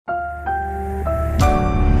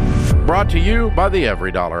Brought to you by the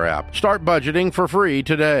EveryDollar app. Start budgeting for free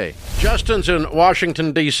today. Justin's in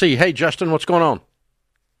Washington, D.C. Hey, Justin, what's going on?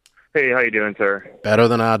 Hey, how you doing, sir? Better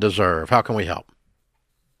than I deserve. How can we help?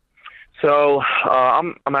 So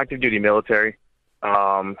I'm active duty military,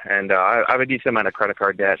 and I have a decent amount of credit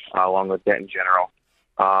card debt, along with debt in general.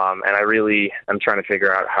 And I'm trying to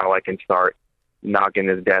figure out how I can start knocking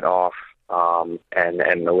this debt off and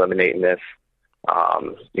eliminating this.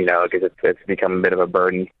 Because it's become a bit of a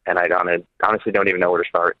burden, and I honestly don't even know where to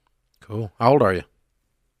start. Cool. How old are you?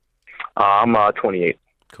 I'm 28.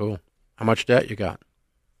 Cool. How much debt you got?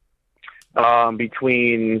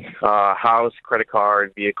 Between house, credit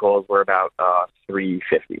card, vehicles, we're about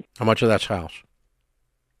 $350. How much of that's house?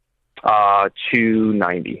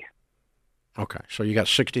 $290. Okay, so you got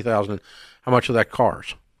 $60,000. How much of that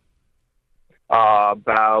cars?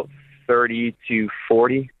 About 30 to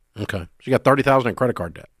 40. Okay, so you got $30,000 in credit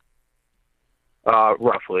card debt.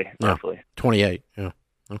 Roughly. 28. Yeah.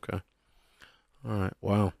 Okay. All right.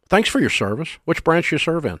 Wow. Thanks for your service. Which branch you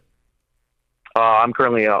serve in? I'm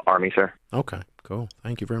currently Army, sir. Okay. Cool.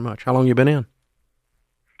 Thank you very much. How long you been in?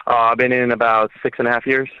 I've been in about 6.5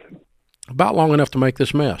 years. About long enough to make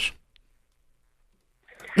this mess.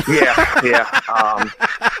 Yeah.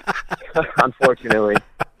 Unfortunately.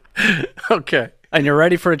 Okay. And you're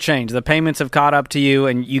ready for a change. The payments have caught up to you,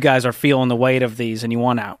 and you guys are feeling the weight of these, and you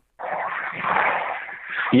want out.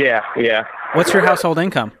 Yeah. What's your household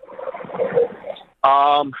income?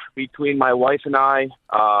 Between my wife and I,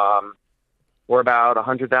 we're about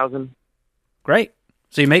 $100,000. Great.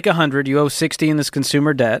 So you make $100, you owe $60 in this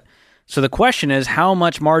consumer debt. So the question is, how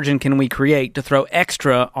much margin can we create to throw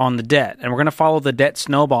extra on the debt? And we're going to follow the debt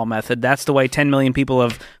snowball method. That's the way 10 million people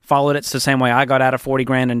have followed it. It's the same way I got out of 40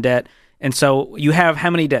 grand in debt. And so you have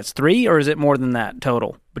how many debts? 3, or is it more than that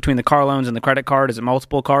total? Between the car loans and the credit card, is it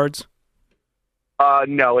multiple cards?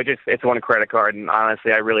 No, it's one credit card. And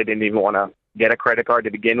honestly, I really didn't even want to get a credit card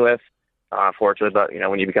to begin with. Fortunately, but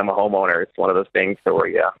when you become a homeowner, it's one of those things so where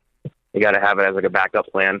you got to have it as like a backup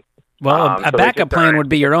plan. Well, a backup plan would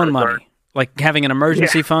be your own money, like having an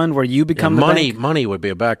emergency fund where you become the bank. Money would be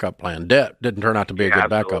a backup plan. Debt didn't turn out to be a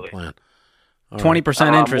good backup plan.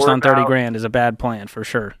 20% interest on 30 grand is a bad plan for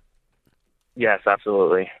sure. Yes,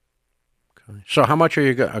 absolutely. Okay. So how much are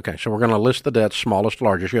you going? Okay, so we're going to list the debts, smallest,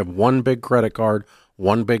 largest. You have one big credit card,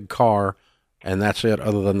 one big car, and that's it.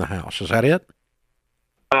 Other than the house, is that it?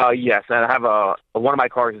 Yes, and I have one of my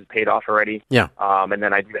cars is paid off already. Yeah. And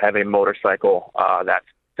then I do have a motorcycle that's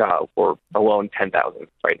for a loan $10,000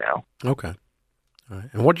 right now. Okay. All right.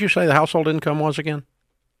 And what did you say the household income was again?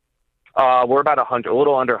 We're about a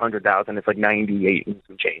little under 100,000. It's like 98 and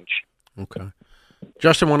some change. Okay.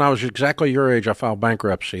 Justin, when I was exactly your age, I filed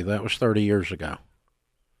bankruptcy. That was 30 years ago.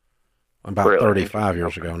 About really? 35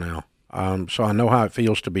 years ago now. So I know how it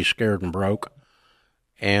feels to be scared and broke.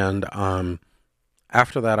 And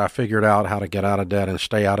after that, I figured out how to get out of debt and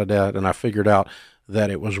stay out of debt. And I figured out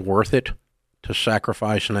that it was worth it to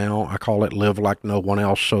sacrifice now. I call it live like no one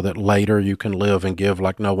else so that later you can live and give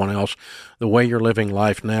like no one else. The way you're living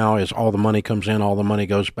life now is all the money comes in, all the money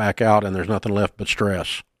goes back out, and there's nothing left but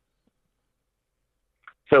stress.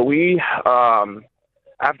 So we,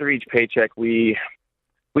 after each paycheck, we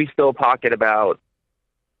still pocket about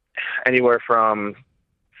anywhere from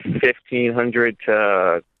 $1,500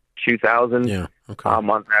 to $2,000 a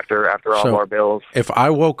month after all of our bills. If I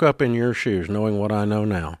woke up in your shoes, knowing what I know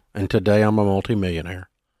now, and today I'm a multimillionaire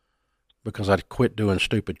because I quit doing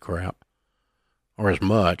stupid crap, or as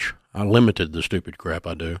much, I limited the stupid crap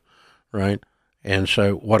I do, right? And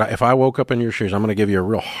so if I woke up in your shoes, I'm going to give you a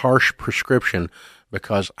real harsh prescription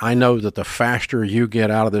because I know that the faster you get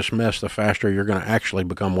out of this mess, the faster you're going to actually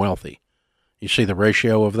become wealthy. You see the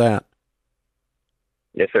ratio of that?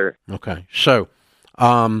 Yes, sir. Okay. So,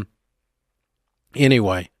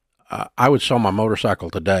 anyway, I would sell my motorcycle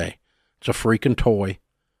today. It's a freaking toy.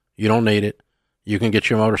 You don't need it. You can get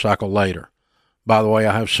your motorcycle later. By the way,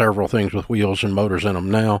 I have several things with wheels and motors in them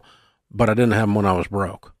now, but I didn't have them when I was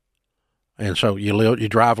broke. And so you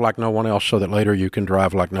drive like no one else so that later you can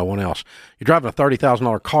drive like no one else. You're driving a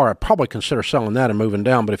 $30,000 car, I'd probably consider selling that and moving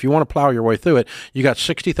down. But if you want to plow your way through it, you got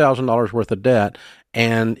 $60,000 worth of debt.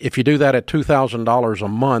 And if you do that at $2,000 a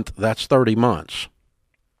month, that's 30 months.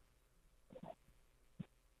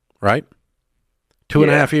 Right?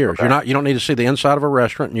 2.5 years. Okay. You don't need to see the inside of a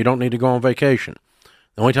restaurant, and you don't need to go on vacation.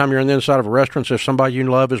 The only time you're in the inside of a restaurant is if somebody you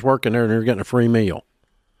love is working there and you're getting a free meal.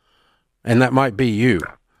 And that might be you.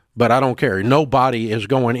 but I don't care. Nobody is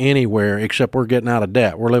going anywhere except we're getting out of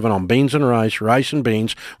debt. We're living on beans and rice and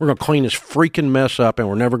beans. We're going to clean this freaking mess up, and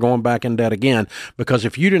we're never going back in debt again, because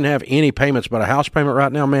if you didn't have any payments but a house payment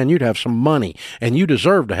right now, man, you'd have some money, and you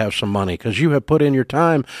deserve to have some money because you have put in your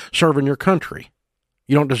time serving your country.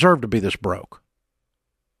 You don't deserve to be this broke.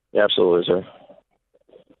 Yeah, absolutely, sir.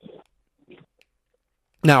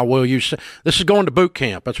 Now, will you say, this is going to boot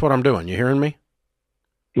camp. That's what I'm doing. You hearing me?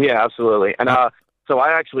 Yeah, absolutely. And so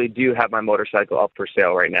I actually do have my motorcycle up for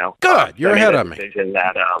sale right now. Good. You're ahead of me.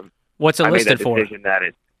 What's it listed for?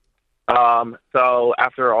 So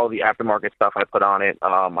after all the aftermarket stuff I put on it,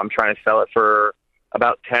 I'm trying to sell it for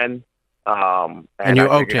about 10. And you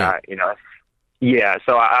owe 10. Yeah.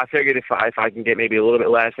 So I figured if I can get maybe a little bit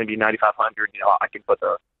less, maybe 9,500, I can put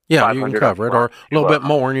the you can cover it, or a little bit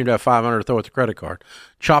more, and you'd have 500 to throw at the credit card.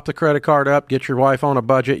 Chop the credit card up, get your wife on a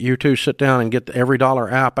budget. You two sit down and get the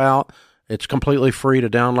EveryDollar app out. It's completely free to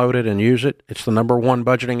download it and use it. It's the #1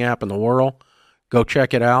 budgeting app in the world. Go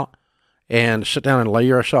check it out and sit down and lay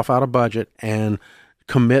yourself out a budget and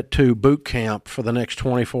commit to boot camp for the next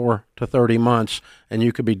 24 to 30 months, and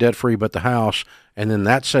you could be debt-free but the house, and then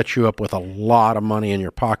that sets you up with a lot of money in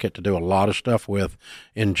your pocket to do a lot of stuff with,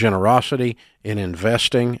 in generosity, in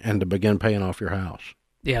investing, and to begin paying off your house.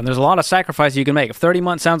 Yeah, and there's a lot of sacrifices you can make. If 30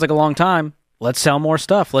 months sounds like a long time, let's sell more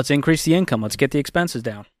stuff. Let's increase the income. Let's get the expenses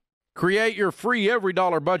down. Create your free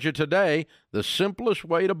EveryDollar budget today, the simplest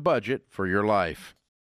way to budget for your life.